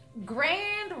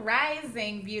Grand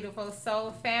Rising, beautiful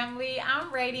soul family.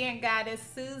 I'm Radiant Goddess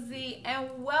Susie, and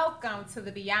welcome to the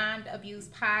Beyond Abuse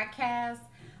podcast,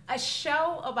 a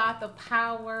show about the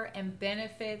power and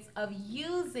benefits of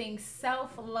using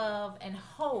self love and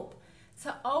hope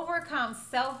to overcome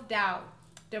self doubt,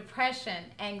 depression,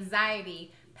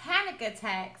 anxiety, panic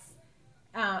attacks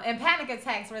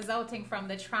resulting from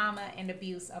the trauma and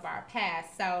abuse of our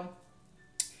past. So,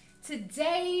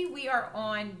 today we are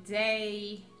on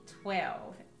day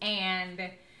 12,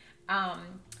 and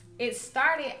um, it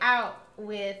started out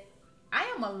with I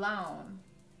am alone,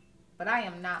 but I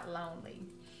am not lonely.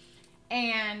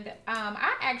 And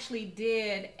I actually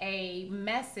did a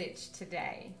message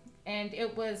today, and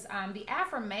it was the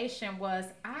affirmation was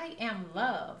I am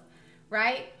love,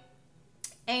 right?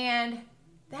 And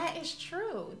that is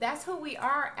true. That's who we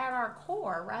are at our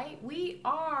core, right? We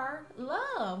are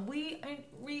love. We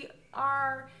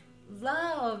are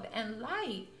love and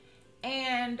light.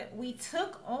 And we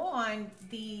took on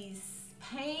these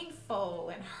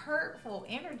painful and hurtful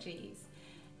energies,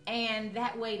 and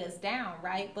that weighed us down,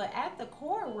 right? But at the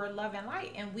core, we're love and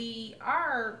light, and we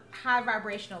are high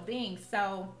vibrational beings.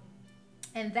 So,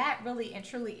 and that really and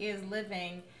truly is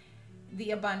living the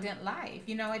abundant life.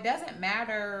 You know, it doesn't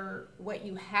matter what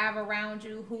you have around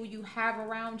you, who you have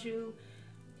around you,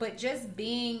 but just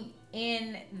being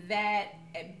in that,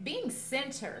 being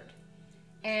centered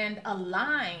and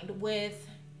aligned with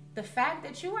the fact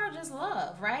that you are just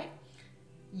love, right?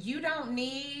 You don't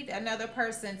need another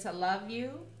person to love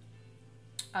you.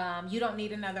 You don't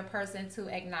need another person to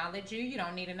acknowledge you. You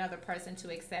don't need another person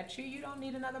to accept you. You don't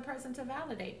need another person to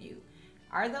validate you.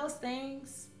 Are those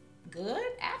things good?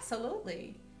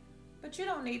 Absolutely. But you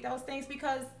don't need those things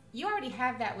because you already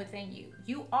have that within you.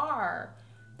 You are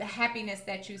the happiness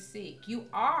that you seek. You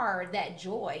are that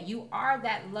joy. You are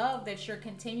that love that you're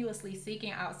continuously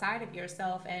seeking outside of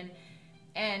yourself, and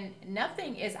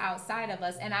nothing is outside of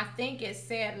us. And I think it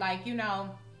said, like, you know,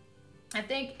 I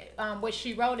think what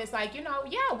she wrote is like, you know,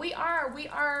 yeah, we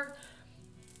are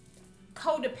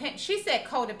codependent. She said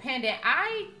codependent.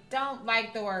 I don't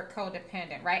like the word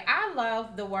codependent, right? I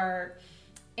love the word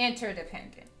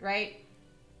interdependent, right?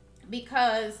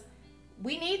 Because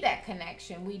we need that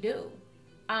connection. We do.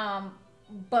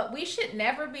 But we should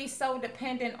never be so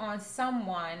dependent on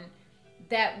someone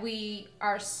that we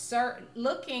are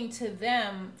looking to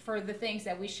them for the things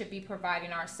that we should be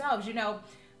providing ourselves. You know,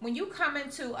 when you come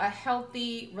into a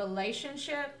healthy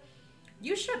relationship,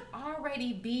 you should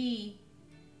already be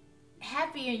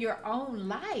happy in your own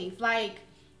life. Like,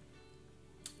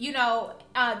 you know,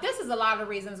 this is a lot of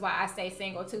reasons why I stay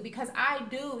single too, because I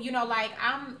do, you know, like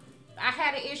I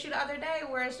had an issue the other day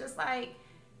where it's just like,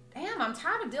 damn, I'm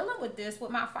tired of dealing with this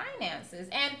with my finances.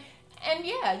 And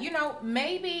yeah, you know,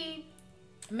 maybe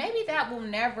that will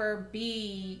never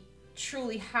be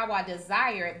truly how I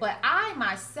desire it, but I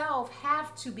myself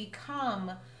have to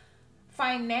become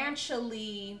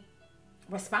financially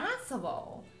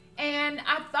responsible. And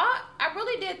I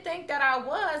really did think that I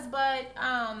was, but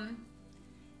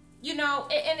you know,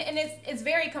 and it's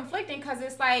very conflicting because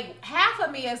it's like half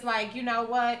of me is like, you know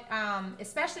what,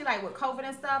 especially like with COVID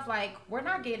and stuff, like we're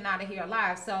not getting out of here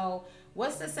alive. So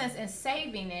what's the sense in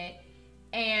saving it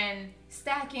and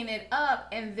stacking it up,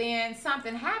 and then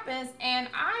something happens and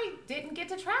I didn't get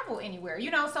to travel anywhere,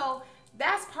 you know? So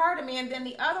that's part of me. And then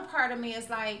the other part of me is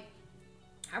like,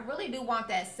 I really do want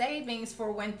that savings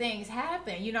for when things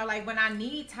happen, you know, like when I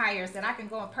need tires, that I can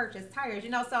go and purchase tires,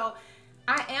 you know? So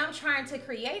I am trying to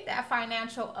create that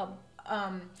financial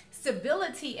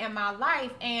stability in my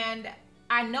life. And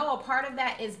I know a part of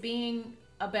that is being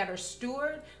a better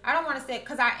steward. I don't want to say,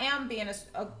 because I am being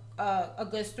a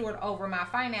good steward over my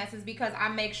finances, because I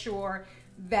make sure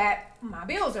that my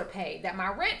bills are paid, that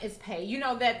my rent is paid, you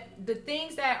know, that the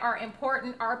things that are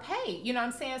important are paid, you know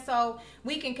what I'm saying? So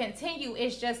we can continue.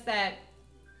 It's just that,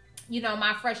 you know,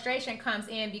 my frustration comes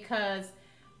in because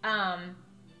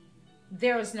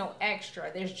there is no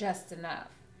extra. There's just enough,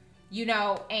 you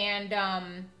know, and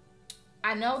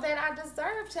I know that I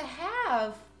deserve to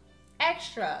have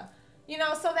extra, you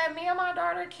know, so that me and my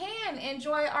daughter can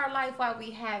enjoy our life while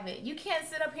we have it. You can't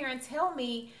sit up here and tell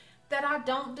me that I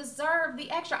don't deserve the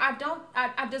extra.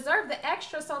 I deserve the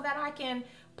extra so that I can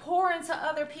pour into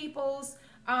other people's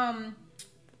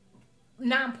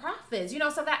nonprofits, you know,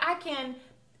 so that I can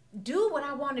do what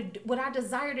I want to do, what I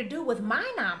desire to do with my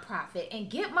nonprofit, and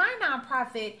get my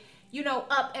nonprofit, you know,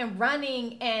 up and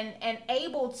running and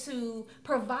able to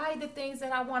provide the things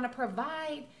that I want to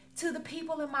provide to the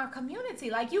people in my community.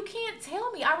 Like, you can't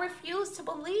tell me. I refuse to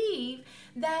believe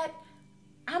that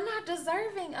I'm not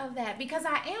deserving of that, because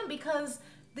I am, because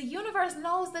the universe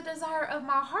knows the desire of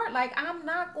my heart. Like, I'm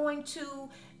not going to,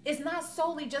 it's not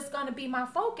solely just going to be my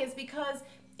focus, because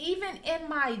even in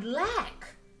my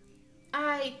lack,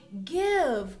 I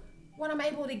give what I'm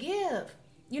able to give.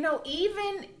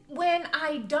 Even when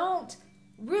I don't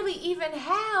really even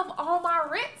have all my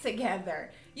rent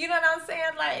together. You know what I'm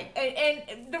saying? Like,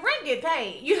 and the rent get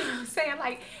paid. You know what I'm saying?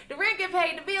 Like, the rent get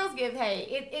paid, the bills get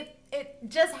paid. It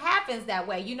just happens that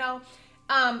way,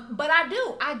 But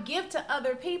I give to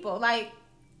other people. Like,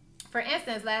 for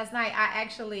instance, last night I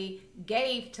actually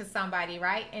gave to somebody,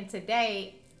 right? And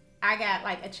today I got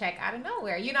like a check out of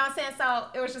nowhere. You know what I'm saying? So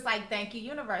it was just like, thank you,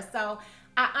 universe. So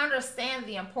I understand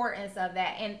the importance of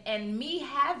that. And me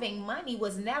having money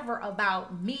was never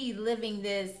about me living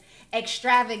this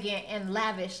extravagant and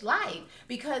lavish life.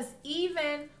 Because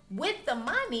even with the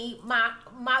money,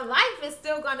 my life is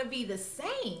still gonna be the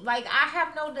same. Like, I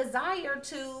have no desire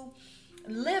to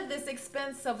live this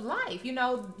expensive life.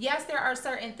 Yes, there are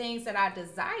certain things that I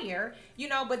desire,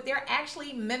 but they're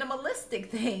actually minimalistic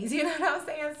things. You know what I'm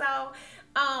saying? So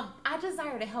I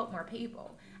desire to help more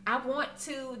people.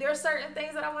 There are certain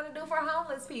things that I want to do for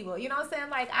homeless people. You know what I'm saying?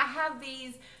 Like, I have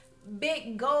these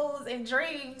big goals and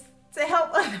dreams to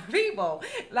help other people.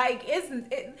 Like,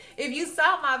 if you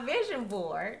saw my vision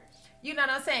board, you know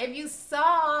what I'm saying? If you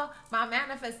saw my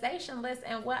manifestation list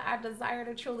and what I desire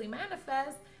to truly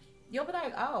manifest, you'll be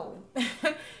like, oh,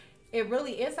 it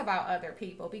really is about other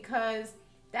people, because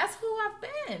that's who I've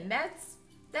been.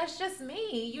 That's just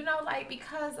me, like,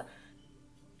 because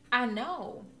I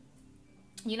know,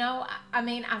 I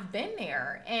mean, I've been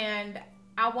there, and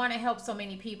I want to help so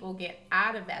many people get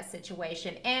out of that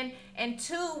situation. And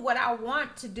two, what I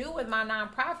want to do with my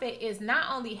nonprofit is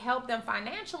not only help them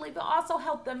financially, but also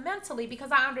help them mentally,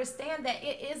 because I understand that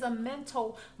it is a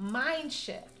mental mind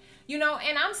shift.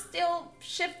 And I'm still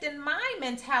shifting my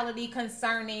mentality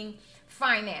concerning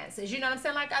finances. You know what I'm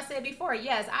saying? Like I said before,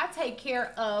 yes, I take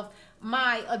care of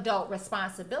my adult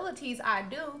responsibilities. I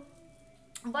do,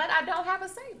 but I don't have a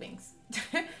savings.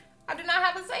 I do not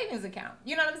have a savings account.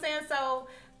 You know what I'm saying? So,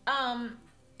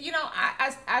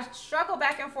 I struggle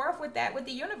back and forth with that with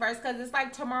the universe, because it's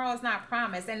like tomorrow is not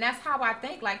promised, and that's how I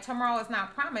think. Like, tomorrow is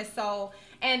not promised. So,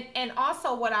 and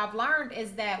also what I've learned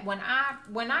is that when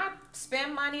I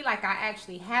spend money, like, I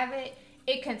actually have it,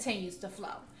 it continues to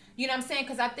flow. You know what I'm saying?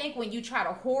 Because I think when you try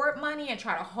to hoard money and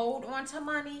try to hold on to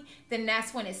money, then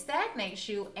that's when it stagnates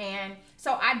you. And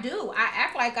so I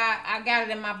act like I got it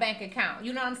in my bank account.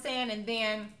 You know what I'm saying? And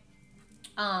then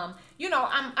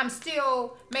I'm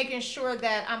still making sure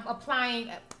that I'm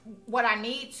applying what I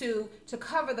need to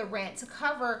cover the rent, to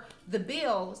cover the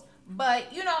bills. But,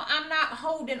 I'm not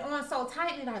holding on so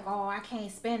tightly, like, oh, I can't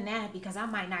spend that because I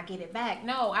might not get it back.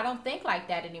 No, I don't think like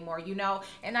that anymore,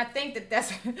 And I think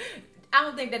that's, I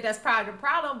don't think that that's part of the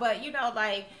problem, but,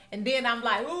 and then I'm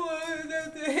like, oh,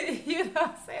 you know what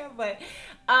I'm saying? But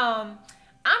I'm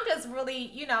just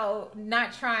really,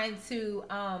 not trying to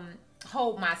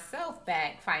hold myself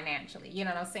back financially. You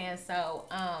know what I'm saying? So,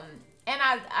 and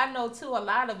I know too, a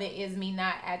lot of it is me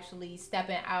not actually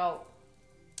stepping out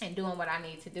and doing what I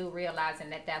need to do, realizing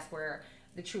that that's where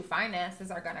the true finances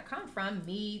are going to come from.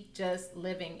 Me just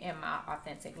living in my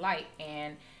authentic light,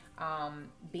 and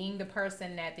being the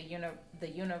person that the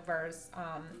universe,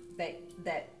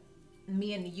 that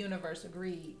me and the universe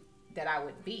agreed that I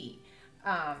would be.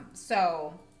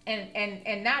 So,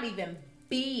 and not even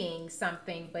being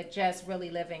something, but just really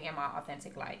living in my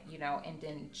authentic light, and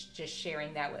then just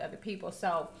sharing that with other people.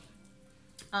 So,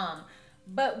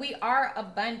 but we are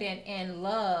abundant in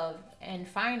love and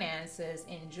finances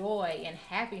and joy and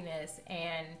happiness.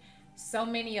 And so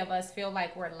many of us feel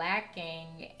like we're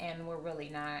lacking, and we're really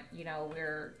not.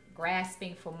 We're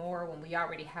grasping for more when we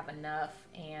already have enough.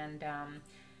 And,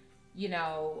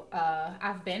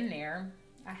 I've been there.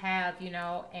 I have,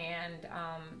 and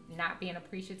not being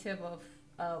appreciative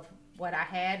of what I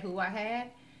had, who I had.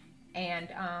 And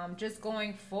just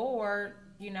going forward,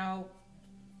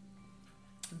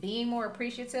 being more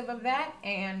appreciative of that,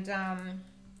 and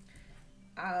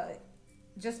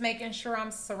just making sure I'm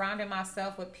surrounding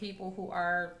myself with people who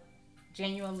are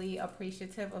genuinely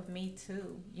appreciative of me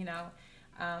too,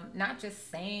 not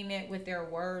just saying it with their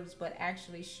words, but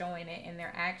actually showing it in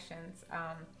their actions.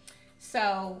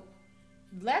 So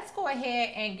let's go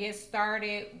ahead and get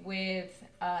started with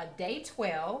day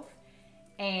 12.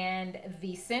 And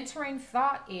the centering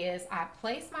thought is, I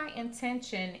place my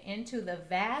intention into the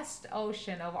vast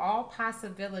ocean of all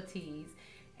possibilities,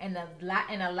 and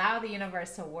allow the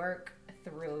universe to work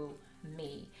through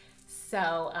me.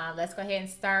 So let's go ahead and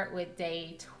start with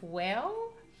day 12.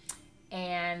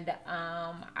 And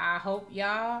I hope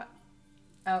y'all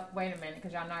Oh, wait a minute,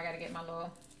 because y'all know I got to get my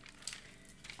little.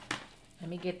 Let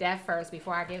me get that first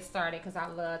before I get started, because I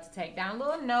love to take down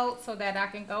little notes so that I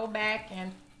can go back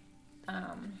and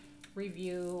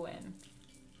review and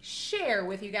share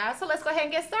with you guys. So let's go ahead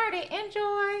and get started.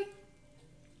 Enjoy.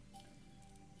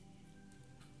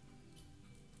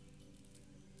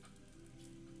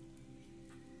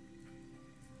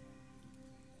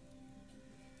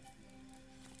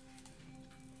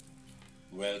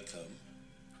 Welcome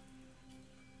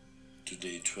to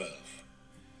day 12.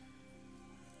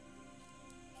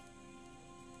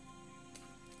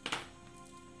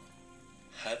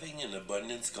 Having an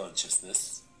abundance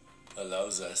consciousness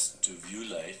allows us to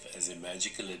view life as a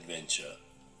magical adventure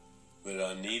where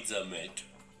our needs are met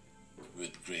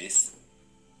with grace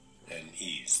and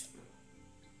ease.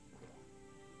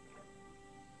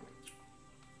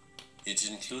 It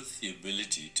includes the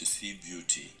ability to see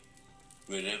beauty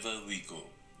wherever we go,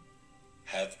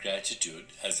 have gratitude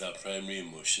as our primary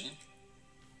emotion,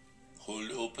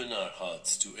 hold open our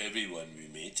hearts to everyone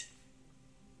we meet,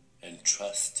 and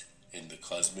trust in the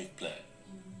cosmic plan.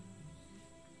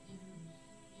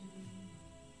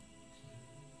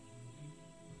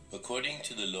 According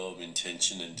to the law of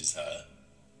intention and desire,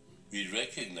 we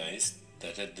recognize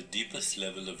that at the deepest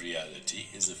level of reality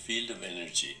is a field of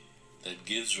energy that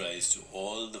gives rise to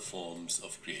all the forms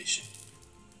of creation.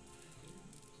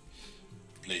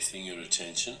 Placing your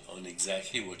attention on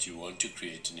exactly what you want to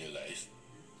create in your life,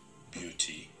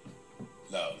 beauty,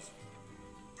 love,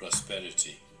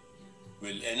 prosperity,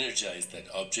 will energize that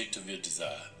object of your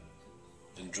desire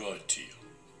and draw it to you.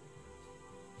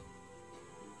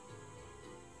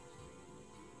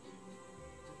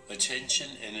 Attention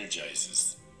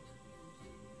energizes.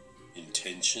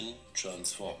 Intention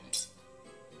transforms.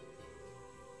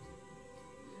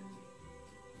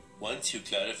 Once you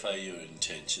clarify your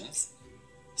intentions,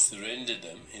 surrender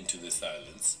them into the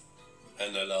silence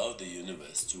and allow the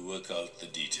universe to work out the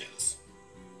details.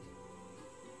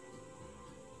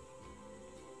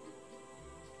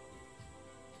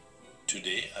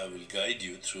 Today I will guide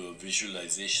you through a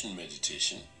visualization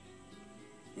meditation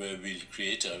where we'll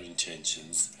create our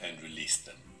intentions and release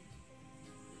them.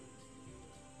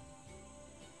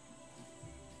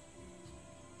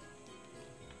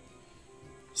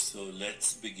 So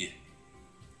let's begin.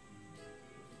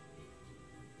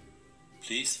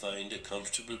 Please find a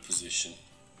comfortable position,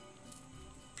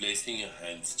 placing your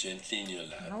hands gently in your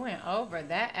lap. I went over.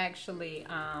 That actually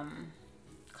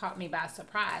caught me by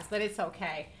surprise, but it's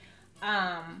okay.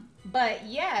 But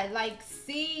yeah, like,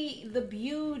 see the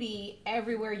beauty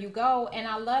everywhere you go. And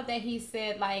I love that he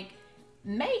said, like,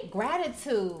 make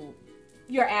gratitude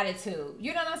your attitude.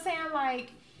 You know what I'm saying?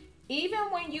 Like, even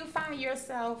when you find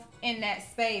yourself in that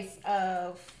space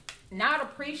of not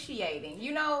appreciating,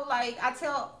 you know, like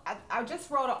I just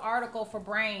wrote an article for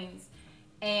Brains,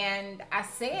 and I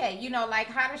said, you know, like,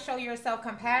 how to show yourself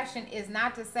compassion is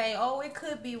not to say, oh, it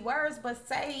could be worse, but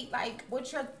say, like,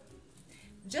 what you're,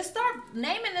 just start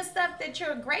naming the stuff that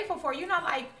you're grateful for. You know,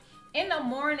 like, in the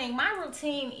morning, my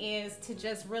routine is to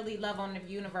just really love on the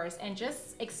universe and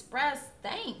just express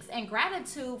thanks and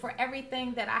gratitude for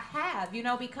everything that I have, you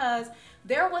know, because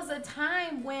there was a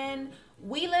time when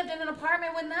we lived in an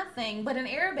apartment with nothing but an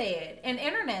airbed and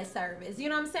internet service. You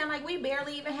know what I'm saying? Like, we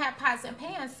barely even had pots and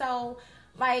pans. So,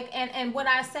 like, and what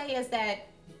I say is that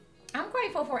I'm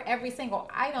grateful for every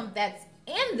single item that's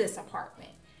in this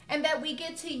apartment and that we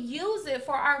get to use it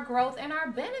for our growth and our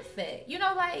benefit. You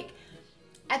know, like,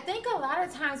 I think a lot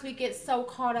of times we get so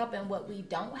caught up in what we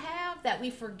don't have that we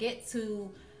forget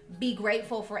to be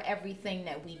grateful for everything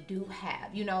that we do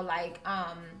have. You know, like,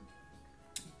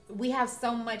 we have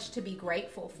so much to be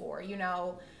grateful for, you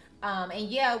know. And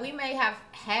yeah, we may have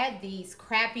had these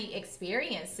crappy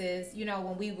experiences, you know,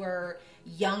 when we were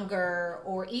younger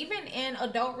or even in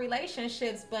adult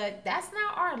relationships, but that's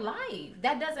not our life.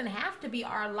 That doesn't have to be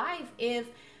our life if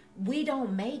we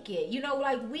don't make it. You know,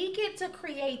 like, we get to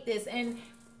create this, and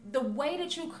the way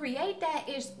that you create that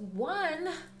is, one,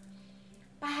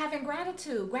 by having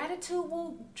gratitude. Gratitude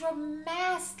will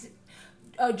drastically,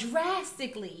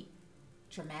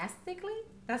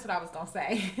 that's what I was gonna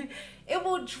say. It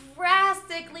will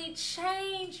drastically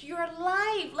change your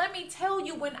life. Let me tell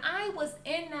you, when I was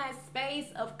in that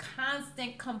space of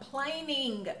constant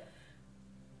complaining,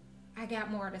 I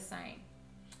got more of the same.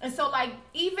 And so, like,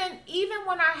 even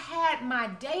when I had my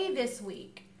day this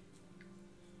week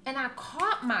and I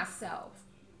caught myself,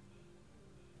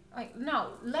 like,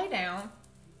 no, lay down,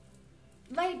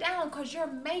 because you're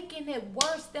making it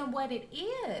worse than what it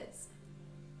is.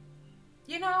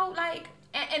 You know, like,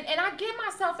 and I get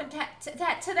myself into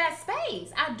to that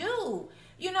space. I do.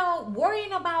 You know,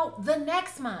 worrying about the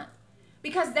next month,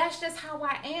 because that's just how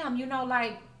I am. You know,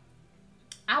 like,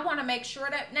 I want to make sure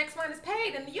that next month is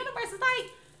paid. And the universe is like,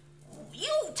 you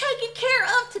taking care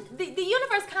of, the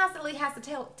universe constantly has to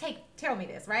tell me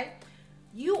this, right?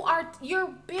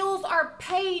 Your bills are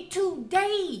paid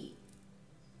today.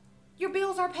 Your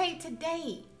bills are paid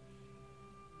today.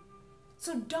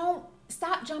 So don't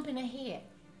stop jumping ahead.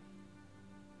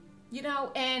 You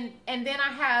know, and then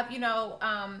I have,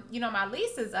 my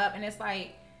lease is up, and it's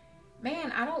like,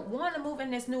 man, I don't want to move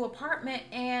in this new apartment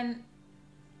and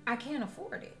I can't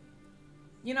afford it.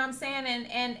 You know what I'm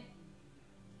saying?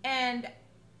 And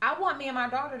I want me and my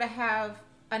daughter to have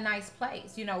a nice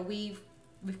place. You know, we've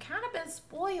kind of been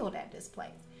spoiled at this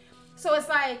place. So it's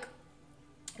like,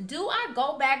 do I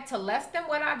go back to less than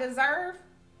what I deserve?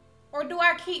 Or do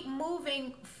I keep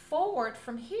moving forward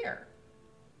from here?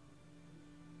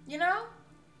 You know?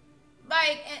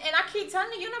 Like, and I keep telling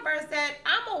the universe that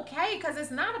I'm okay, because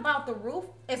it's not about the roof.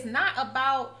 It's not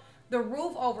about the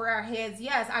roof over our heads.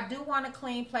 Yes, I do want a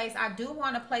clean place. I do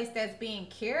want a place that's being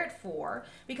cared for,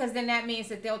 because then that means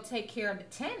that they'll take care of the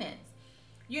tenants.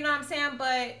 You know what I'm saying?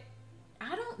 But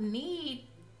I don't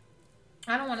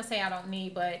want to say I don't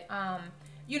need, but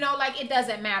like, it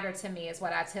doesn't matter to me is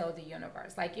what I tell the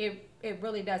universe. Like, it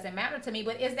really doesn't matter to me.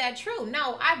 But is that true?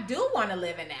 No, I do want to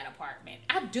live in that apartment.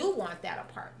 I do want that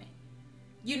apartment.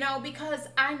 You know, because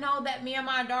I know that me and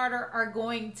my daughter are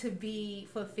going to be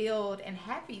fulfilled and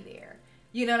happy there.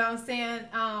 You know what I'm saying?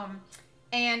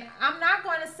 And I'm not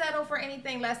going to settle for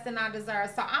anything less than I deserve.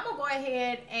 So I'm going to go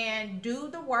ahead and do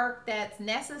the work that's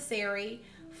necessary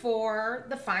for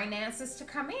the finances to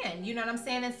come in. You know what I'm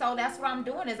saying? And so that's what I'm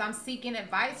doing, is I'm seeking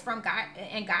advice from God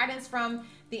and guidance from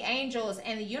the angels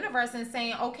and the universe, and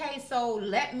saying, okay, so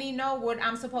let me know what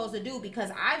I'm supposed to do, because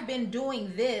I've been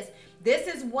doing this.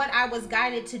 This is what I was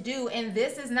guided to do, and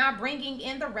this is not bringing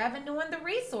in the revenue and the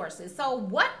resources. So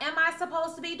what am I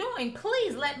supposed to be doing?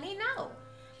 Please let me know.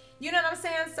 You know what I'm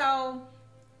saying? So,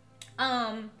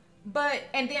 and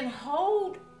then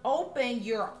hold open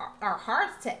our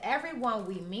hearts to everyone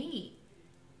we meet.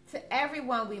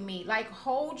 Like,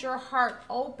 hold your heart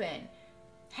open.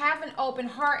 Have an open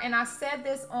heart. And I said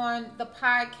this on the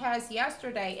podcast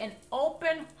yesterday. An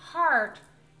open heart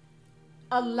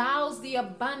allows the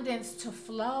abundance to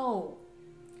flow.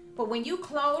 But when you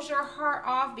close your heart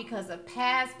off because of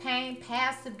past pain,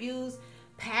 past abuse,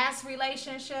 past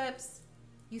relationships,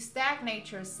 you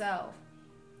stagnate yourself.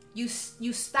 You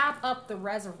stop up the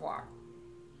reservoir.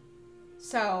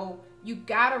 So you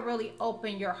gotta really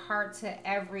open your heart to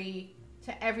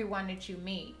everyone that you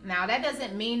meet. Now, that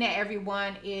doesn't mean that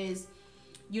everyone is,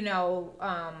 is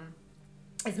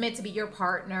meant to be your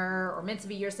partner or meant to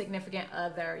be your significant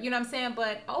other. You know what I'm saying?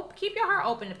 But keep your heart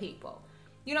open to people.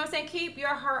 You know what I'm saying? Keep your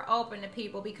heart open to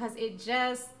people, because it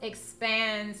just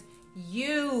expands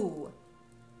you.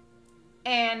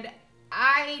 And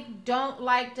I don't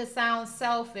like to sound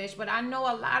selfish, but I know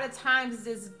a lot of times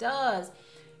this does.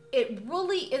 It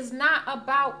really is not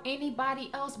about anybody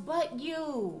else but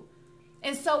you.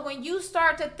 And so when you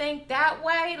start to think that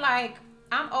way, like,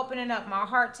 I'm opening up my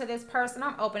heart to this person,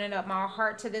 I'm opening up my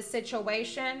heart to this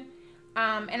situation,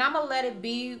 and I'm going to let it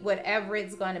be whatever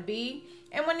it's going to be.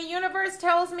 And when the universe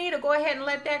tells me to go ahead and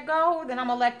let that go, then I'm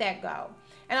going to let that go.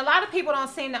 And a lot of people don't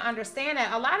seem to understand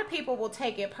that. A lot of people will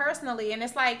take it personally, and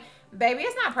it's like, baby,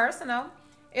 it's not personal.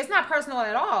 It's not personal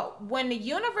at all. When the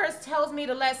universe tells me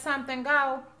to let something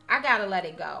go, I got to let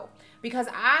it go. Because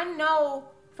I know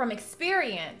from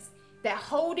experience that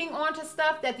holding on to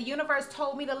stuff that the universe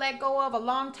told me to let go of a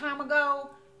long time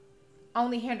ago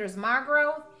only hinders my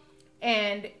growth.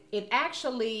 And it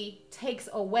actually takes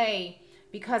away,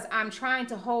 because I'm trying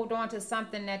to hold on to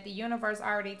something that the universe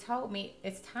already told me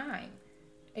it's time.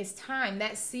 It's time.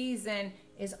 That season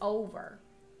is over.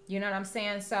 You know what I'm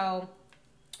saying? So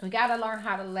we got to learn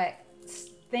how to let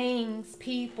things,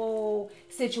 people,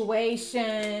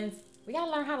 situations, we got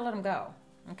to learn how to let them go.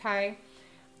 Okay?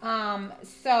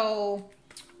 So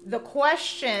the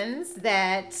questions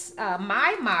that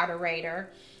my moderator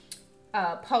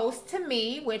posed to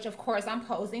me, which of course I'm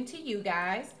posing to you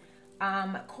guys.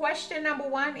 Question number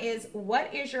 1 is,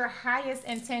 what is your highest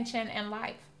intention in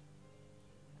life?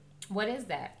 What is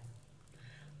that?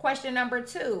 Question number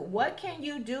 2, what can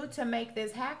you do to make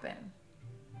this happen?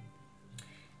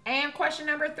 And question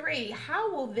number 3,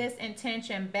 how will this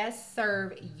intention best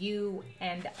serve you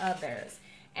and others?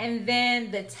 And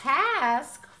then the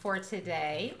task for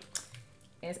today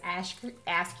is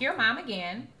ask your mom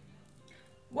again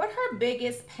what her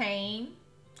biggest pain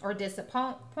or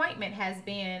disappointment has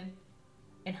been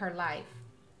in her life.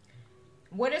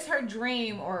 What is her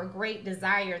dream or a great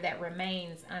desire that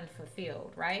remains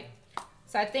unfulfilled, right?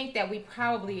 So I think that we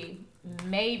probably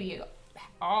maybe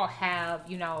all have,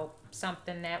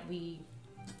 something that we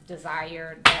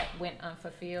desired that went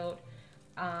unfulfilled.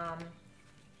 Um,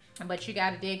 but you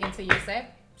got to dig into yourself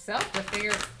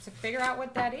to figure out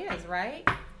what that is, right?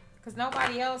 Because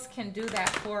nobody else can do that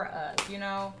for us.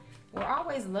 We're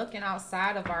always looking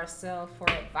outside of ourselves for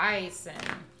advice,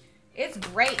 and it's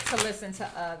great to listen to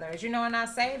others. And I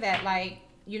say that, like,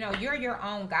 you're your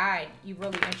own guide. You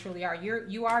really and truly are.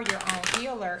 You are your own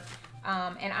healer.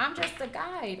 And I'm just a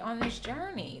guide on this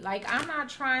journey. Like, I'm not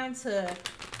trying to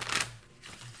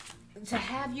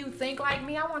have you think like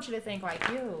me. I want you to think like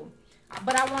you.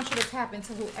 But I want you to tap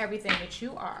into everything that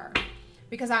you are.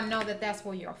 Because I know that that's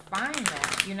where you'll find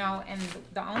that, and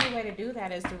the only way to do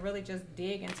that is to really just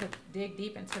dig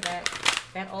deep into that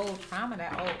old trauma,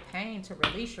 that old pain, to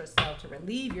release yourself, to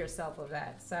relieve yourself of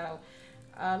that. So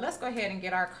let's go ahead and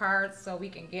get our cards so we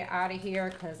can get out of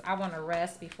here, because I want to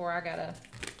rest before I gotta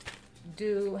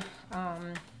do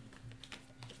what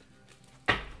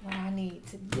I need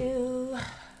to do.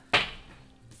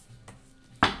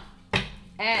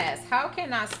 Ask, how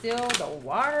can I still the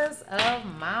waters of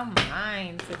my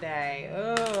mind today?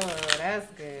 Oh, that's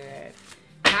good.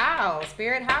 How,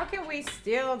 Spirit, how can we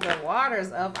still the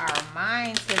waters of our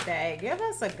mind today? Give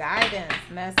us a guidance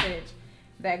message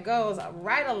that goes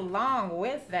right along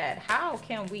with that. How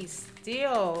can we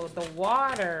still the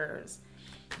waters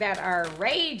that are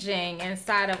raging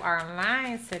inside of our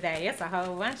minds today? It's a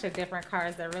whole bunch of different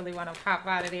cards that really want to pop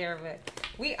out of there, but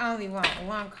we only want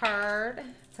one card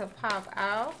to pop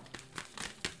out.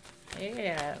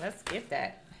 Yeah, let's get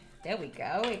that. There we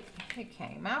go. It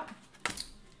came out.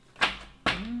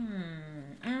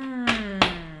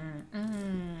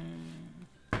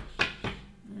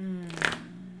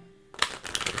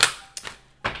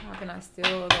 How can I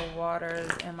still the waters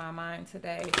in my mind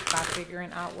today by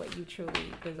figuring out what you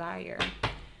truly desire?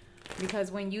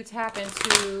 Because when you tap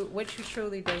into what you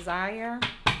truly desire,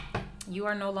 you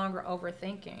are no longer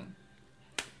overthinking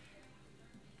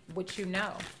what you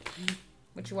know,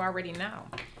 what you already know.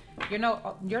 You're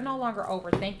no longer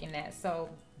overthinking that. So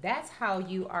that's how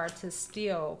you are to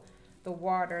still the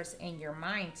waters in your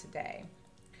mind today.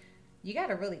 You got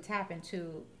to really tap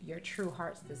into your true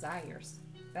heart's desires.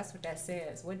 That's what that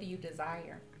says. What do you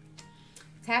desire?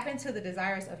 Tap into the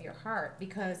desires of your heart,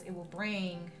 because it will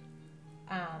bring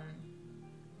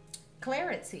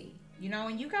clarity.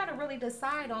 And you got to really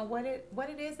decide on what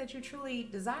it is that you truly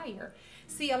desire.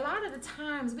 See, a lot of the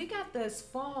times we got this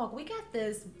fog, we got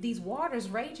these waters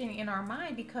raging in our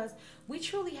mind because we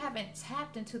truly haven't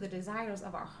tapped into the desires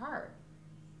of our heart.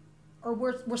 Or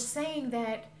we're saying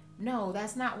that, no,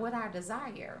 that's not what I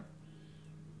desire.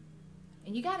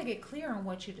 And you got to get clear on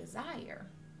what you desire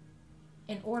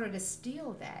in order to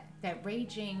still that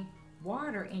raging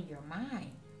water in your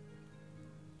mind.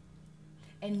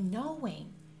 And knowing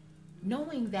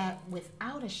that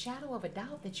without a shadow of a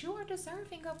doubt that you are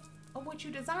deserving of what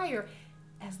you desire,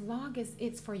 as long as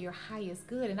it's for your highest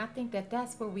good. And I think that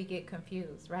that's where we get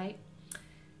confused, right?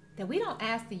 That we don't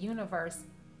ask the universe,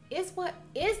 is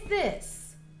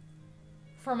this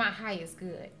for my highest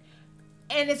good?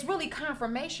 And it's really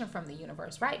confirmation from the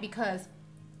universe, right? Because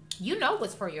you know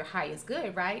what's for your highest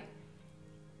good, right?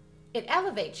 It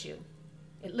elevates you.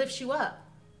 It lifts you up.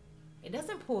 It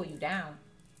doesn't pull you down.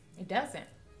 It doesn't.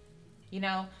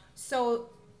 So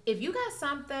if you got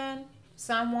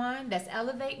someone that's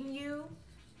elevating you,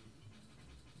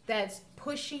 that's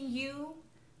pushing you,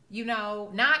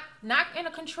 not in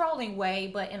a controlling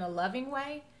way, but in a loving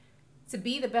way, to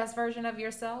be the best version of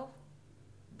yourself,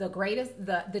 the greatest,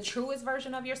 the truest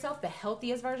version of yourself, the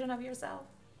healthiest version of yourself,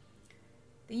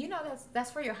 then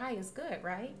that's for your highest good,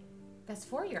 right? That's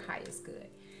for your highest good.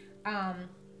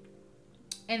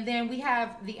 And then we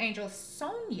have the angel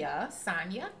Sonia,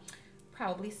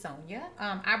 probably Sonia.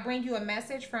 I bring you a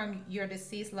message from your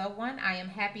deceased loved one. I am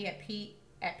happy at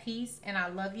peace, and I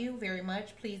love you very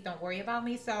much. Please don't worry about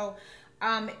me. So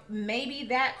maybe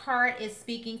that card is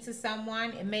speaking to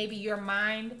someone, and maybe your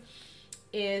mind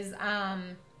is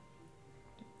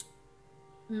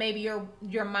maybe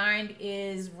your mind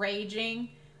is raging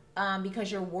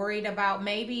because you're worried about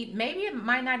maybe it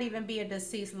might not even be a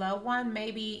deceased loved one.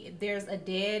 Maybe there's a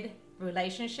dead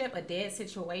relationship, a dead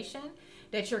situation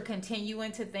that you're continuing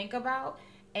to think about,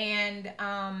 and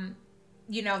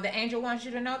the angel wants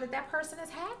you to know that person is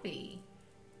happy,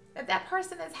 that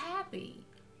person is happy,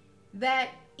 that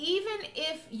even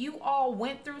if you all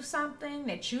went through something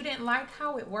that you didn't like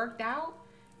how it worked out,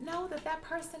 know that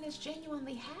person is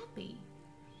genuinely happy.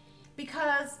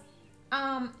 Because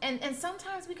and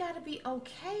sometimes we got to be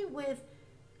okay with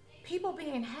people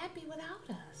being happy without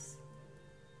us.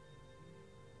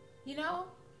 You know?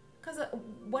 Because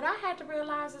what I had to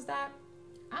realize is that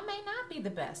I may not be the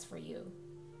best for you.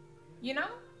 You know?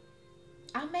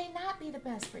 I may not be the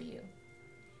best for you.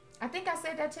 I think I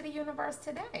said that to the universe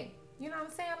today. You know what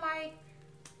I'm saying? Like,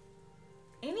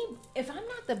 if I'm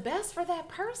not the best for that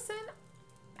person,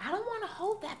 I don't want to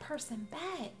hold that person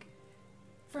back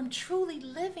from truly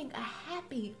living a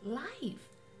happy life.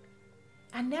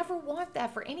 I never want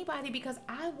that for anybody because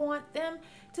I want them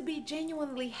to be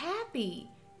genuinely happy,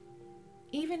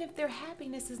 even if their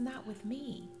happiness is not with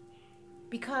me.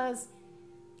 Because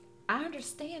I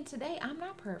understand today I'm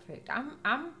not perfect.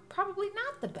 I'm probably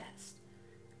not the best.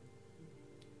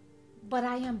 But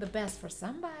I am the best for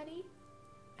somebody.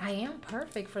 I am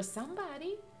perfect for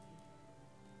somebody.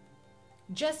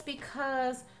 Just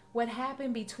because what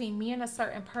happened between me and a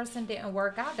certain person didn't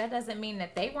work out, that doesn't mean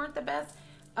that they weren't the best.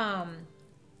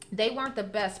 They weren't the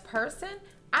best person.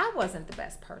 I wasn't the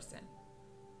best person.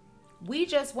 We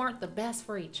just weren't the best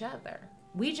for each other.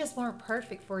 We just weren't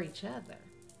perfect for each other.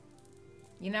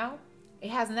 You know, it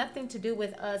has nothing to do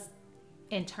with us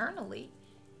internally.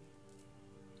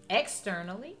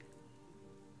 Externally,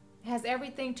 it has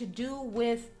everything to do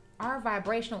with our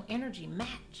vibrational energy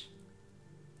match.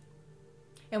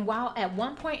 And while at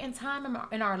one point in time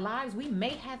in our lives, we may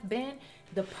have been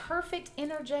the perfect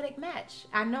energetic match.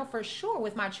 I know for sure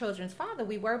with my children's father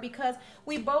we were, because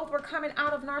we both were coming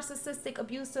out of narcissistic,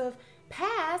 abusive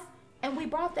past, and we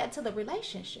brought that to the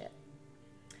relationship.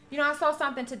 You know, I saw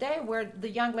something today where the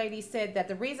young lady said that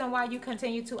the reason why you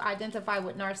continue to identify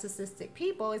with narcissistic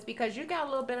people is because you got a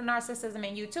little bit of narcissism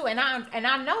in you too. And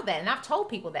I know that, and I've told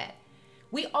people that.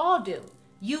 We all do.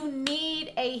 You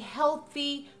need a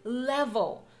healthy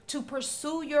level to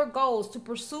pursue your goals, to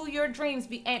pursue your dreams,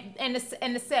 and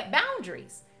to set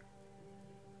boundaries.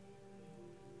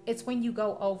 It's when you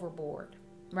go overboard,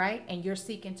 right? And you're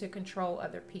seeking to control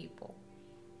other people.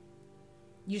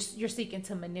 You're seeking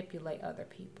to manipulate other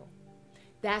people.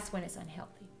 That's when it's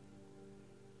unhealthy.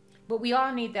 But we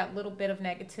all need that little bit of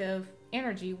negative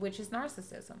energy, which is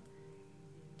narcissism,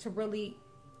 to really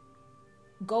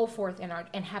go forth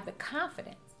and have the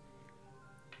confidence.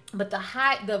 But the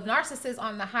narcissists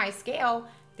on the high scale,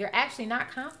 they're actually not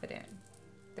confident.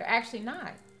 They're actually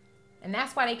not. And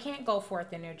that's why they can't go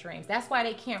forth in their dreams. That's why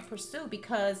they can't pursue,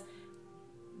 because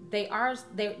they're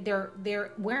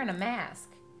wearing a mask.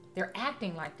 They're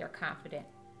acting like they're confident.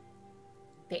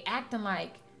 They acting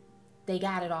like they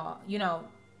got it all. You know,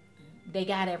 they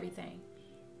got everything.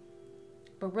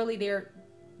 But really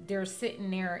they're sitting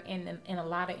there in a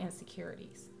lot of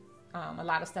insecurities. A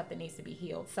lot of stuff that needs to be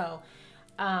healed. So,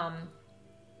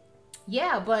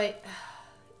 yeah, but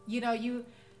you know, you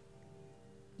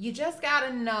just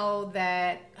gotta know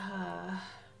that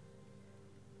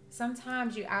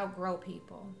sometimes you outgrow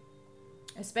people,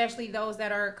 especially those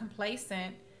that are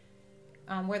complacent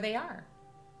where they are.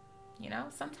 You know,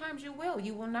 sometimes you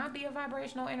will not be a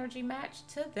vibrational energy match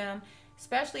to them,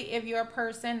 especially if you're a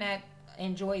person that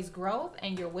enjoys growth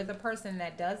and you're with a person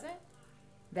that doesn't,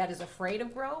 that is afraid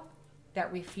of growth,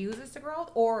 that refuses to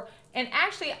grow. And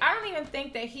actually, I don't even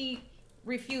think that he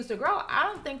refused to grow. I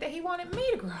don't think that he wanted me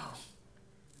to grow.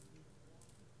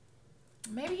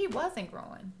 Maybe he wasn't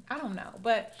growing. I don't know.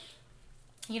 But,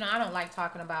 you know, I don't like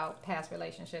talking about past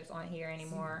relationships on here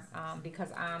anymore, because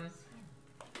I'm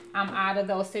out of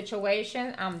those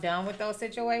situations. I'm done with those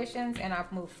situations, and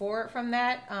I've moved forward from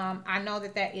that. I know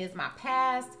that is my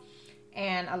past,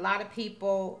 and a lot of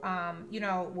people, you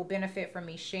know, will benefit from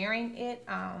me sharing it.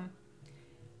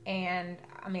 And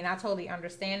I mean, I totally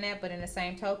understand that, but in the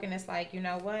same token, it's like, you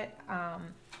know what?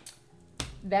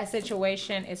 That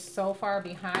situation is so far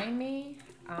behind me.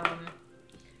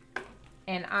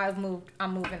 And I'm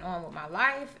moving on with my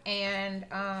life, and,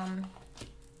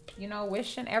 you know,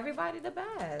 wishing everybody the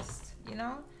best, you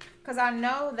know, because I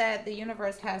know that the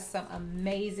universe has some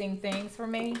amazing things for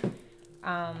me,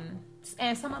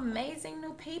 and some amazing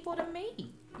new people to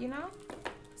meet, you know.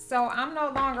 So I'm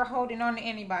no longer holding on to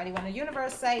anybody. When the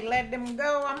universe say let them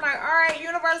go, I'm like, all right,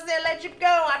 universe said let you go.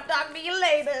 I'll talk to you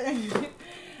later.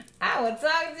 I will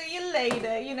talk to you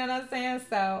later. You know what I'm saying?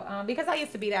 So because I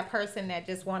used to be that person that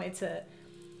just wanted to,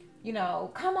 you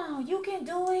know, come on, you can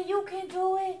do it, you can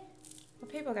do it. But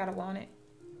people gotta want it.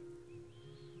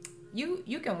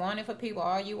 You can want it for people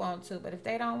all you want to, but if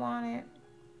they don't want it,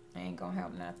 it ain't gonna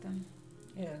help nothing.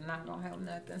 It's not gonna help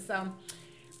nothing. So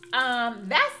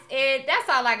that's it. That's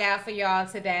all I got for y'all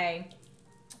today.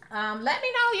 Let me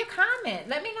know your comment.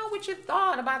 Let me know what you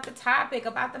thought about the topic,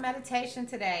 about the meditation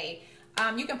today.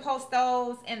 You can post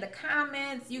those in the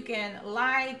comments. You can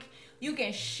you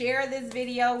can share this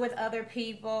video with other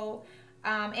people.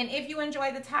 And if you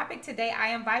enjoy the topic today,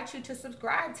 I invite you to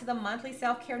subscribe to the monthly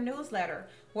self-care newsletter,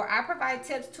 where I provide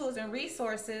tips, tools, and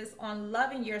resources on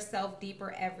loving yourself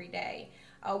deeper every day.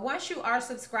 Once you are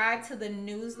subscribed to the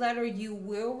newsletter, you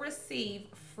will receive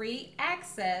free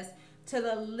access to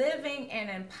the Living an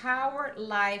Empowered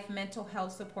Life mental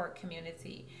health support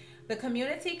community. The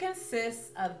community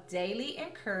consists of daily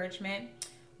encouragement,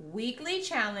 weekly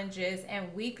challenges,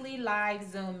 and weekly live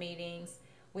Zoom meetings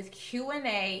with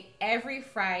Q&A every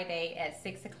Friday at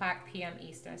 6 o'clock p.m.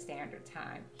 Eastern Standard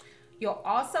Time. You'll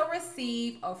also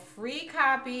receive a free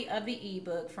copy of the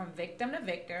ebook From Victim to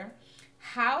Victor,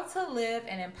 How to Live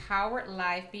an Empowered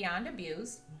Life Beyond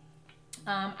Abuse.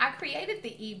 I created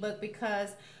the ebook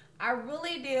because I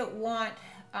really did want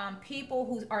people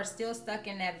who are still stuck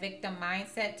in that victim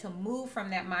mindset to move from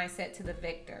that mindset to the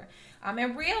victor,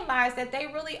 and realize that they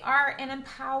really are an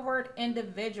empowered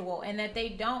individual, and that they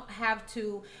don't have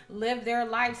to live their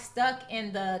life stuck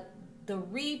in the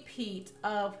repeat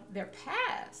of their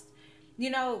past.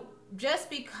 Just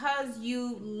because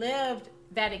you lived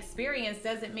that experience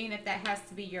doesn't mean that has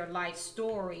to be your life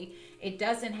story. It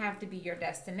doesn't have to be your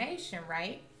destination,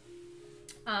 right?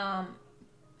 I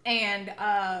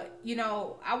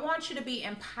want you to be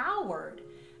empowered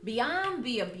beyond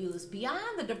the abuse,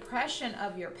 beyond the depression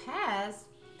of your past,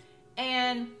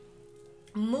 and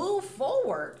move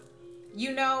forward,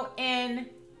 in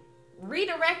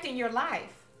redirecting your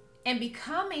life and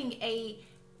becoming a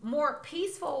more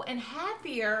peaceful and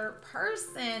happier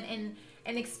person,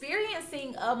 and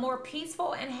experiencing a more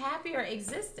peaceful and happier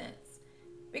existence,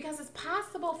 because it's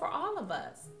possible for all of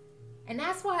us. And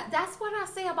that's what I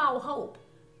say about hope.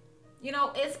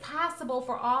 It's possible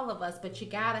for all of us, but you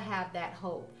got to have that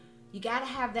hope. You got to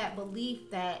have that belief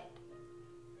that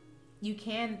you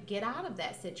can get out of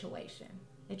that situation,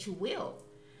 that you will.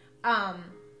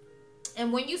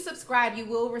 And when you subscribe, you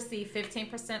will receive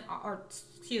 25%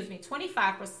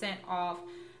 off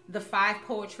the 5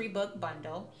 poetry book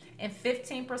bundle and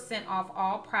 15% off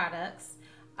all products.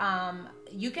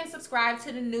 You can subscribe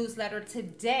to the newsletter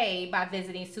today by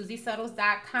visiting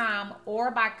SusieSuttles.com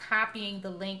or by copying the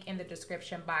link in the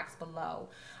description box below.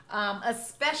 A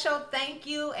special thank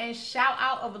you and shout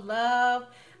out of love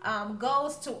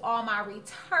goes to all my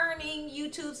returning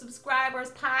YouTube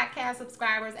subscribers, podcast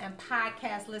subscribers, and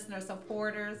podcast listener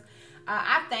supporters.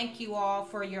 I thank you all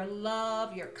for your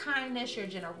love, your kindness, your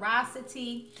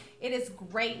generosity. It is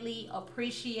greatly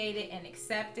appreciated and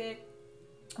accepted.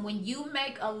 When you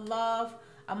make a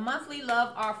monthly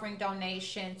love offering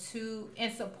donation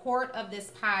in support of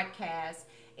this podcast,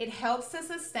 it helps to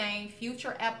sustain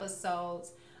future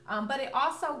episodes. But it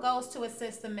also goes to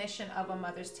assist the mission of A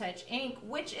Mother's Touch, Inc.,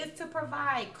 which is to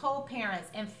provide co-parents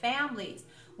and families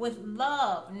with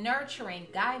love, nurturing,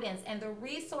 guidance, and the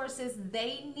resources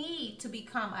they need to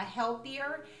become a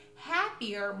healthier,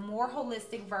 happier, more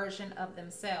holistic version of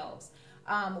themselves.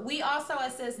 We also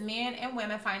assist men and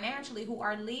women financially who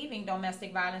are leaving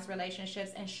domestic violence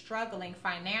relationships and struggling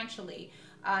financially.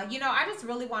 I just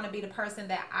really want to be the person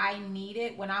that I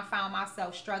needed when I found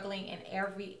myself struggling in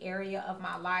every area of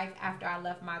my life after I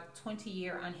left my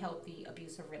 20-year unhealthy,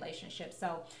 abusive relationship.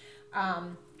 So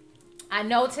I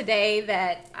know today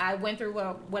that I went through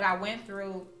what I went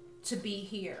through to be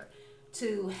here,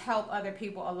 to help other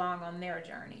people along on their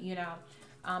journey,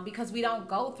 because we don't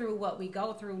go through what we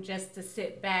go through just to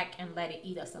sit back and let it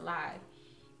eat us alive.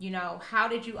 How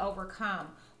did you overcome?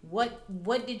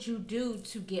 What did you do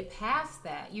to get past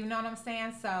that? You know what I'm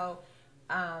saying? So,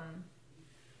 I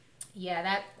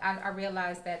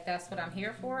realized that that's what I'm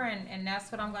here for, and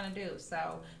that's what I'm going to do.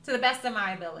 So, to the best of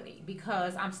my ability,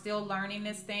 because I'm still learning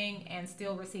this thing and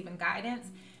still receiving guidance,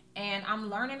 and I'm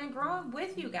learning and growing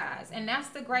with you guys. And that's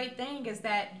the great thing, is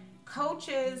that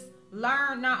coaches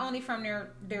learn not only from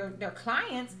their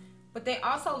clients, but they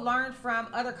also learn from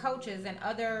other coaches and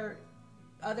other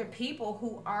people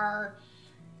who are,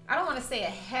 I don't want to say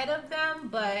ahead of them,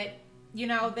 but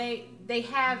they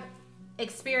have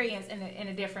experience in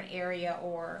a different area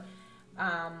or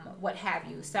what have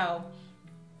you. So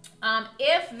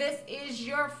if this is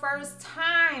your first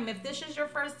time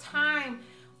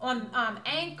on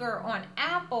Anchor, on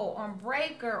Apple, on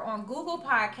Breaker, on Google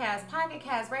Podcasts, Pocket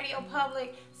Casts, Radio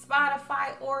Public,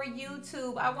 Spotify, or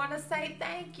YouTube, I want to say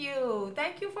thank you.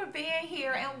 Thank you for being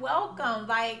here and welcome.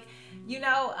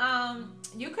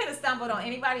 You could have stumbled on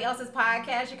anybody else's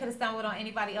podcast. You could have stumbled on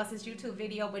anybody else's YouTube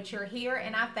video, but you're here,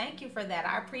 and I thank you for that.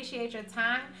 I appreciate your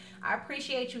time. I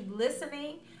appreciate you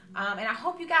listening. And I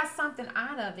hope you got something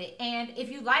out of it. And if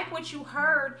you like what you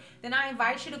heard, then I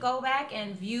invite you to go back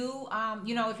and view,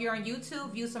 if you're on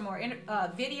YouTube, view some more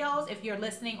videos. If you're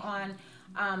listening on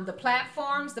the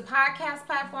platforms, the podcast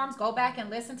platforms. Go back and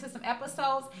listen to some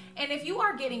episodes. And if you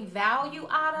are getting value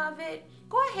out of it,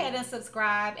 go ahead and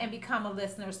subscribe and become a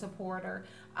listener supporter.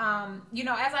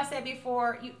 As I said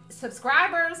before,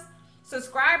 subscribers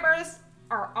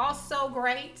are also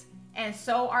great, and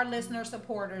so are listener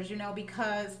supporters,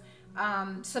 because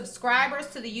subscribers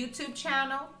to the YouTube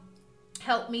channel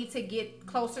help me to get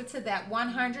closer to that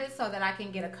 100 so that I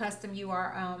can get a custom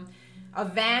a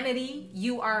vanity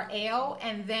URL.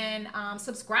 And then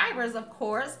subscribers, of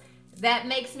course, that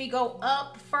makes me go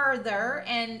up further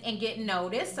and get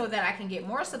noticed so that I can get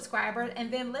more subscribers. And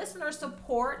then listener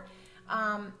support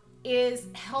is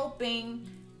helping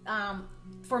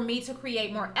for me to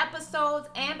create more episodes,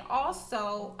 and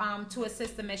also to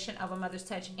assist the mission of A Mother's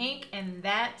Touch Inc. And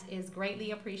that is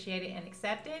greatly appreciated and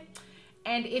accepted.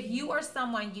 And if you or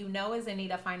someone you know is in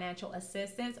need of financial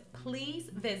assistance, please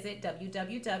visit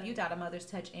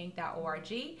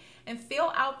www.amotherstouchinc.org and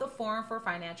fill out the form for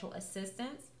financial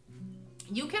assistance.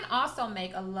 You can also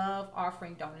make a love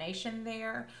offering donation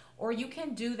there, or you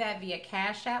can do that via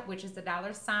Cash App, which is the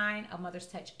 $, A Mother's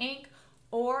Touch Inc.,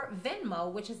 or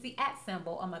Venmo, which is the @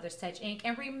 symbol, A Mother's Touch Inc.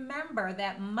 And remember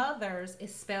that mothers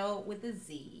is spelled with a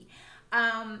Z.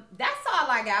 That's all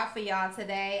I got for y'all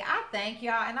today. I thank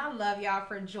y'all and I love y'all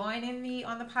for joining me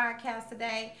on the podcast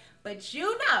today. But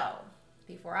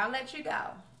before I let you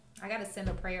go, I got to send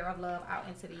a prayer of love out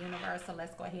into the universe. So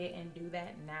let's go ahead and do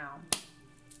that now.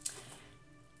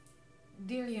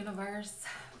 Dear universe,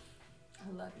 I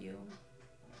love you.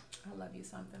 I love you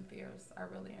something fierce. I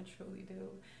really and truly do.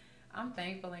 I'm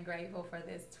thankful and grateful for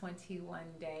this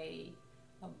 21-day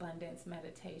abundance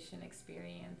meditation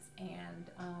experience,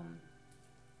 and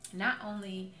not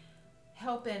only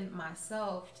helping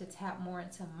myself to tap more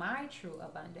into my true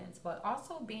abundance, but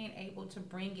also being able to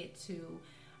bring it to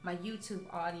my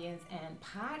YouTube audience and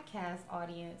podcast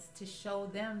audience to show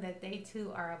them that they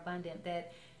too are abundant,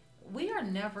 that we are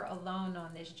never alone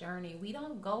on this journey. We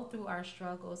don't go through our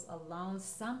struggles alone.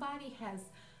 Somebody has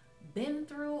been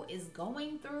through, is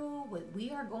going through what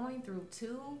we are going through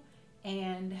too.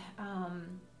 And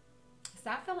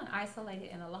stop feeling isolated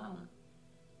and alone,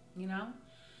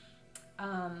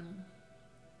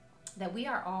 that we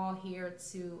are all here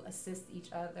to assist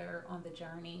each other on the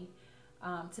journey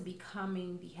to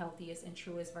becoming the healthiest and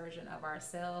truest version of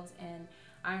ourselves. And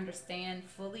I understand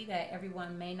fully that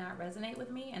everyone may not resonate with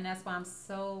me, and that's why I'm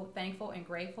so thankful and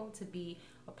grateful to be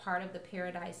a part of the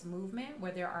Paradise Movement,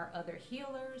 where there are other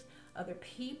healers, other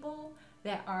people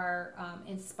that are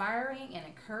inspiring and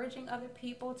encouraging other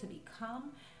people to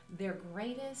become their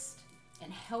greatest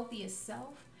and healthiest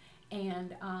self.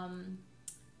 And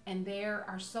there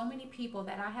are so many people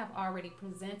that I have already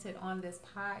presented on this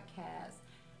podcast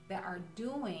that are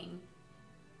doing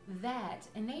that,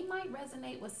 and they might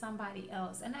resonate with somebody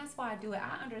else, and that's why I do it.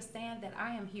 I understand that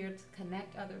I am here to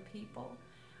connect other people,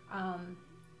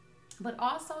 but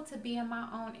also to be in my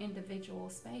own individual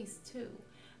space too,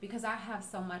 because I have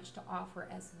so much to offer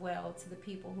as well to the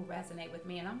people who resonate with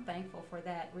me. And I'm thankful for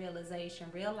that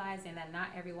realization, realizing that not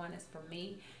everyone is for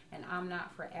me and I'm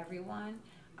not for everyone,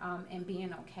 and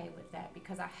being okay with that,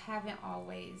 because I haven't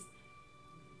always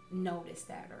noticed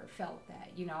that or felt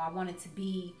that. I wanted to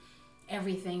be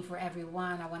everything for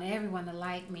everyone. I wanted everyone to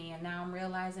like me, and now I'm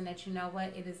realizing that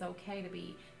it is okay to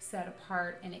be set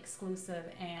apart and exclusive,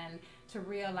 and to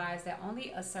realize that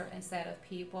only a certain set of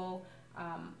people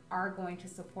are going to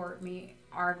support me,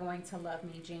 are going to love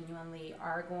me genuinely,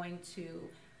 are going to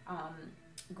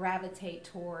gravitate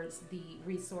towards the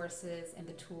resources and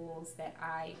the tools that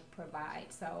I provide.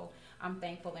 So I'm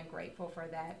thankful and grateful for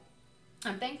that.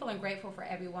 I'm thankful and grateful for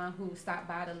everyone who stopped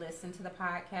by to listen to the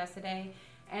podcast today.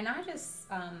 And I just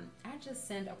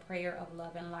send a prayer of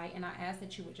love and light, and I ask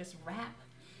that you would just wrap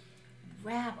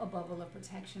a bubble of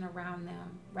protection around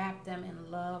them. Wrap them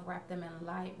in love, wrap them in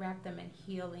light, wrap them in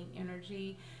healing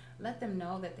energy. Let them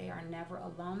know that they are never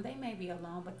alone. They may be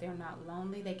alone, but they're not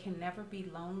lonely. They can never be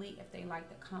lonely if they like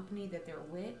the company that they're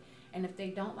with. And if they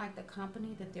don't like the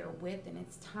company that they're with, then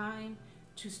it's time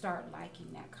to start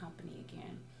liking that company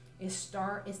again. It's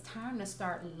time to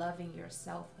start loving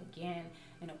yourself again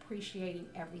and appreciating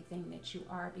everything that you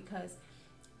are, because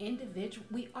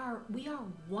we are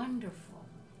wonderful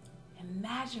and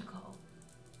magical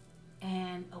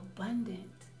and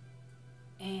abundant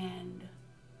and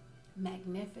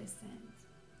magnificent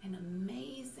and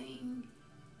amazing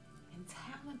and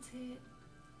talented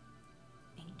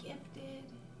and gifted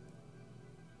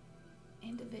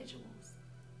individuals.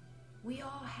 We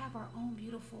all have our own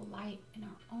beautiful light and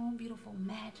our own beautiful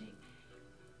magic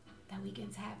that we can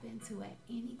tap into at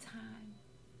any time,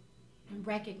 and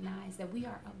recognize that we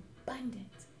are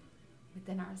abundant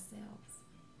within ourselves.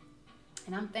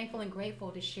 And I'm thankful and grateful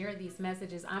to share these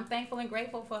messages. I'm thankful and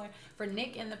grateful for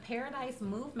Nick and the Paradise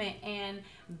Movement and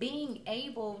being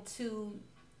able to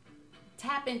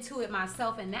tap into it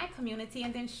myself in that community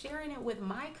and then sharing it with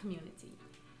my community.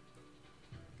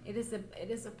 It is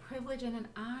a privilege and an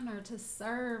honor to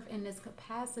serve in this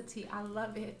capacity. I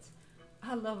love it.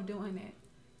 I love doing it.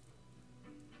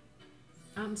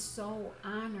 I'm so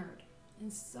honored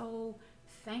and so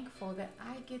thankful that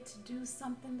I get to do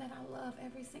something that I love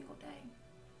every single day.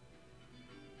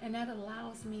 And that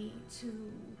allows me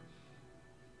to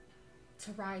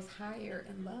rise higher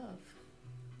in love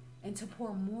and to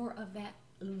pour more of that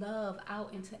love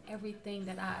out into everything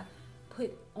that I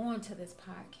put onto this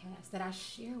podcast, that I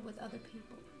share with other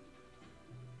people.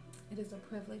 It is a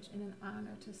privilege and an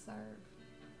honor to serve.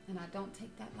 And I don't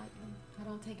take that lightly. I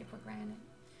don't take it for granted.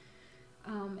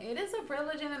 It is a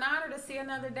privilege and an honor to see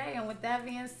another day. And with that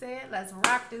being said, let's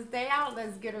rock this day out.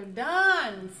 Let's get her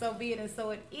done. So be it and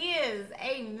so it is.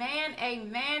 Amen,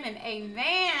 amen, and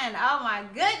amen. Oh my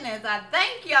goodness. I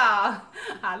thank y'all.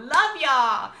 I love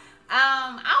y'all.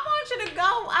 I want you to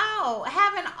go out.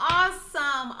 Have an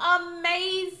awesome,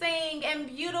 amazing, and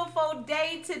beautiful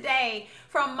day today.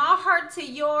 From my heart to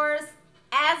yours,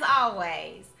 as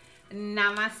always.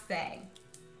 Namaste.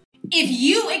 If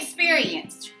you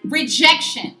experienced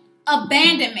rejection,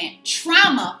 abandonment,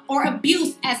 trauma, or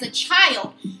abuse as a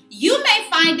child, you may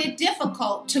find it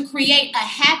difficult to create a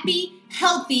happy,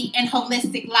 healthy, and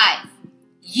holistic life.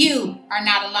 You are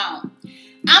not alone.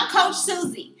 I'm Coach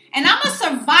Susie, and I'm a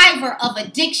survivor of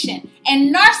addiction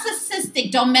and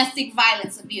narcissistic domestic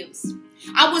violence abuse.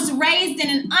 I was raised in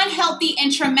an unhealthy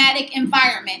and traumatic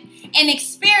environment and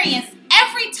experienced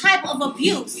every type of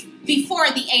abuse before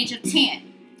the age of 10.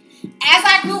 As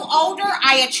I grew older,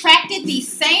 I attracted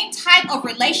these same type of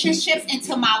relationships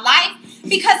into my life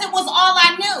because it was all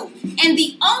I knew and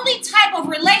the only type of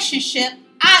relationship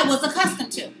I was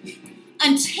accustomed to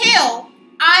until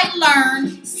I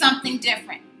learned something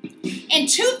different. In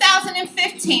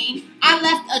 2015, I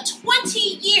left a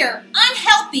 20-year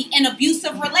unhealthy and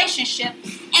abusive relationship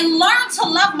and learned to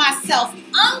love myself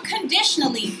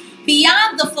unconditionally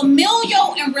beyond the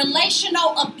familial and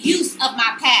relational abuse of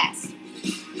my past.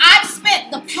 I've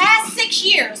spent the past 6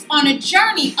 years on a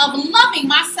journey of loving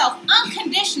myself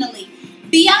unconditionally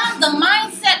beyond the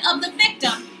mindset of the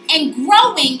victim and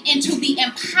growing into the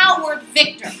empowered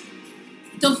victor.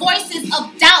 The voices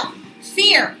of doubt,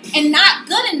 fear, and not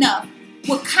good enough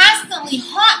would constantly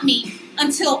haunt me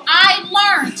until I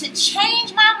learned to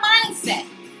change my mindset.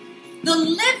 The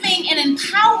Living an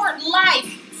Empowered Life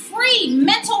free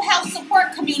mental health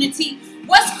support community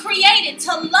was created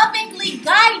to lovingly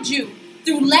guide you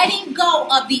through letting go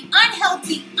of the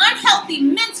unhealthy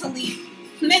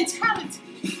mentality.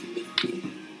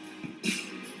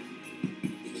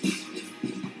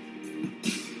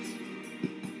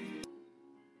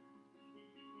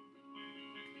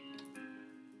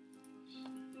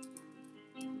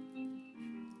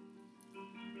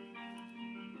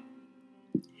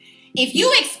 If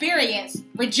you experience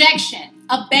rejection,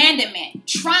 abandonment,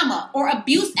 trauma, or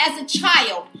abuse as a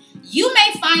child, you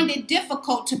may find it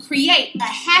difficult to create a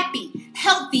happy,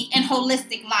 healthy, and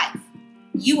holistic life.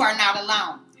 You are not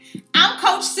alone. I'm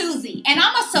Coach Susie, and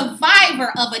I'm a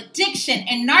survivor of addiction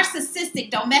and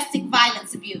narcissistic domestic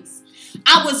violence abuse.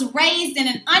 I was raised in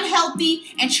an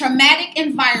unhealthy and traumatic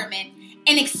environment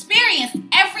and experienced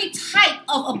every type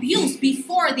of abuse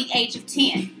before the age of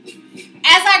 10.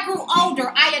 As I grew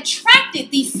older, I attracted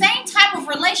these same type of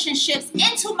relationships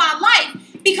into my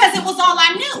life because it was all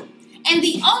I knew and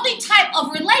the only type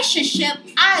of relationship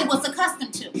I was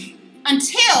accustomed to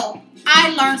until I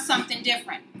learned something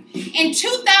different. In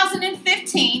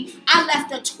 2015, I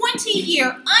left a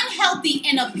 20-year unhealthy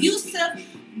and abusive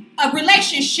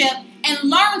relationship and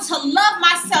learned to love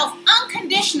myself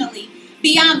unconditionally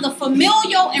beyond the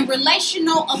familial and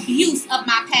relational abuse of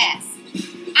my past.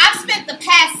 I've spent the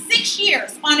past 6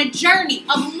 years on a journey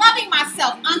of loving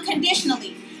myself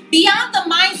unconditionally beyond the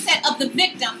mindset of the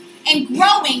victim and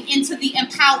growing into the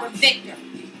empowered victor.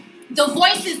 The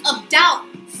voices of doubt,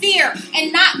 fear,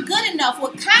 and not good enough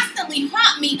would constantly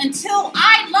haunt me until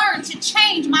I learned to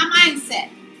change my mindset.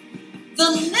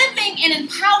 The Living an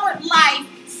Empowered Life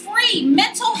free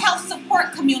mental health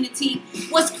support community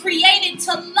was created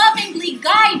to lovingly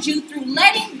guide you through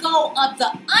letting go of the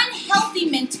unhealthy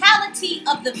mentality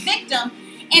of the victim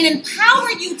and empower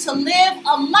you to live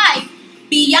a life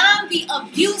beyond the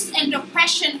abuse and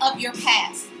depression of your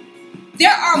past. There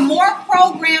are more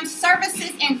programs,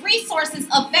 services, and resources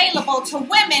available to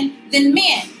women than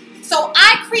men. So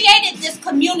I created this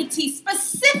community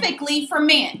specifically for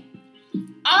men.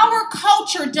 Our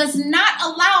culture does not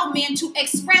allow men to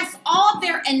express all their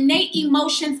innate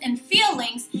emotions and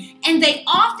feelings, and they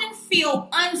often feel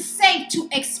unsafe to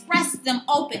express them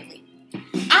openly.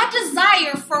 I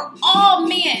desire for all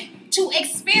men to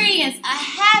experience a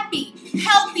happy,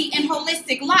 healthy, and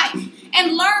holistic life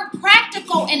and learn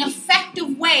practical and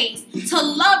effective ways to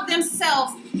love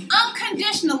themselves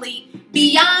unconditionally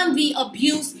beyond the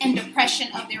abuse and depression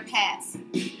of their past.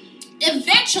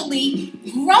 Eventually,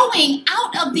 growing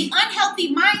out of the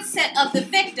unhealthy mindset of the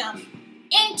victim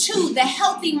into the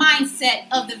healthy mindset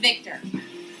of the victor.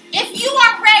 If you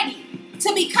are ready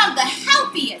to become the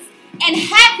healthiest and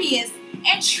happiest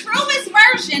and truest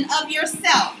version of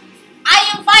yourself,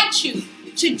 I invite you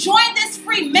to join this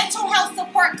free mental health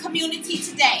support community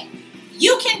today.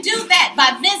 You can do that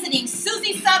by visiting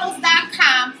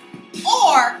SusieSuttles.com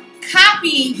or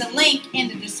copying the link in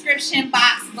the description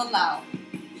box below.